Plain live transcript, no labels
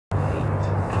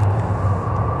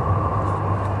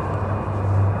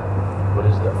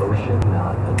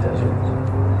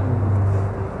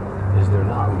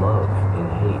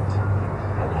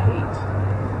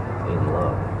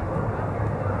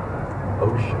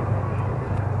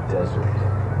desert,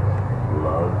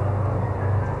 love,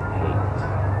 hate.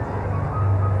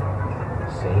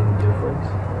 Same, different,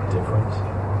 different,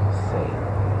 same.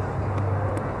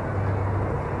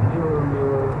 Mirror,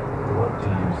 mirror, what do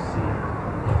you see?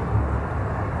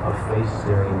 A face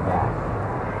staring back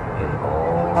in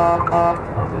all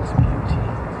of its beauty.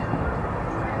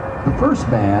 The first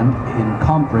band in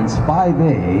Conference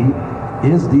 5A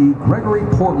is the Gregory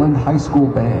Portland High School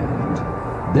Band.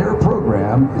 Their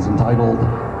program is entitled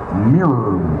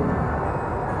Mirror.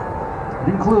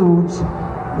 It includes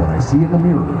what I see in the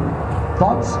mirror,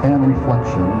 thoughts and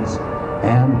reflections,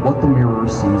 and what the mirror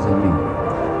sees in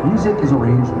me. Music is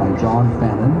arranged by John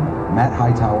Fannin, Matt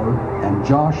Hightower, and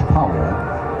Josh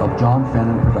Powell of John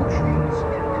Fannin Productions.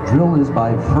 Drill is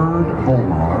by Ferd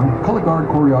Volmar. Color guard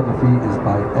choreography is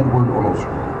by Edward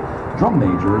Orozco. Drum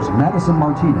majors Madison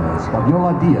Martinez,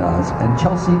 Fabiola Diaz, and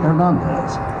Chelsea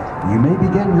Hernandez. You may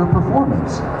begin your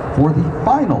performance for the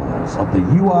finals of the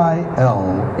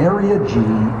UIL Area G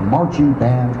Marching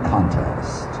Band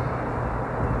Contest.